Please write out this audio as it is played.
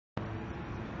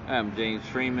I'm James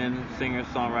Freeman, singer,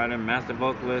 songwriter, master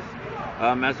vocalist,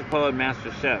 master poet, master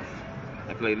chef.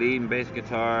 I play lead and bass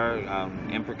guitar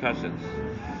and percussions.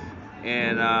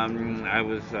 And I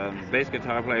was bass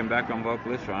guitar player and background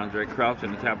vocalist for Andrae Crouch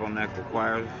in the Tabernacle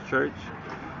Choir Church.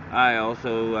 I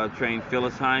also trained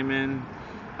Phyllis Heiman.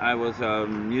 I was a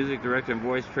music director and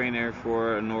voice trainer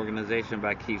for an organization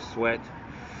by Keith Sweat.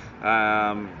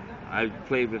 I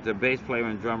played with the bass player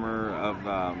and drummer of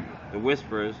the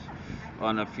Whispers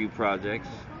on a few projects.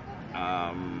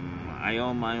 I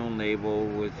own my own label,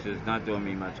 which is not doing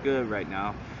me much good right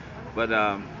now, but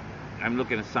I'm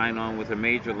looking to sign on with a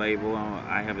major label.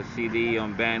 I have a CD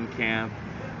on Bandcamp.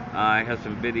 I have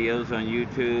some videos on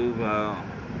YouTube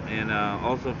and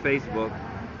also Facebook,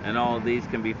 and all of these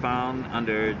can be found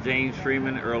under James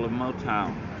Freeman, Earl of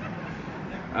Motown.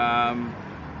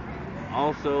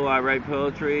 Also, I write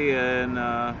poetry, and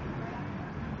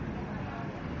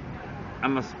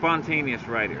I'm a spontaneous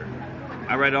writer.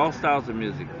 I write all styles of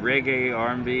music: reggae,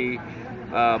 R&B,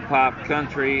 pop,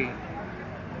 country.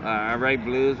 I write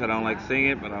blues. I don't like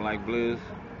singing it, but I like blues.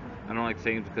 I don't like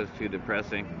singing it because it's too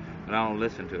depressing, but I don't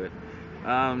listen to it.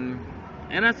 And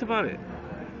that's about it.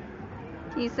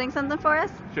 Can you sing something for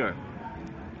us? Sure.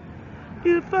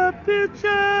 If a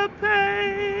picture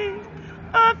paints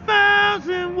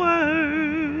 1,000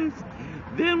 words,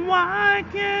 then why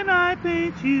can't I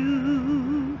paint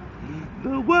you?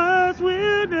 The words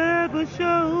will never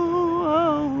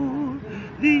show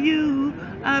the you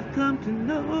I've come to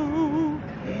know.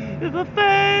 If a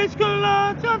face could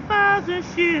launch 1,000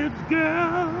 ships,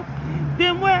 girl,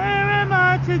 then where am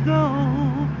I to go?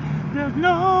 There's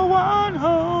no one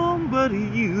home but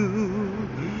you.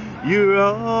 You're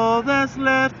all that's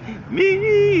left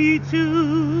me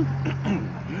to.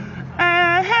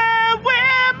 And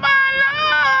where my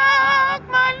love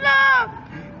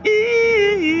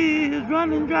is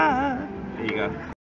running dry. There you go.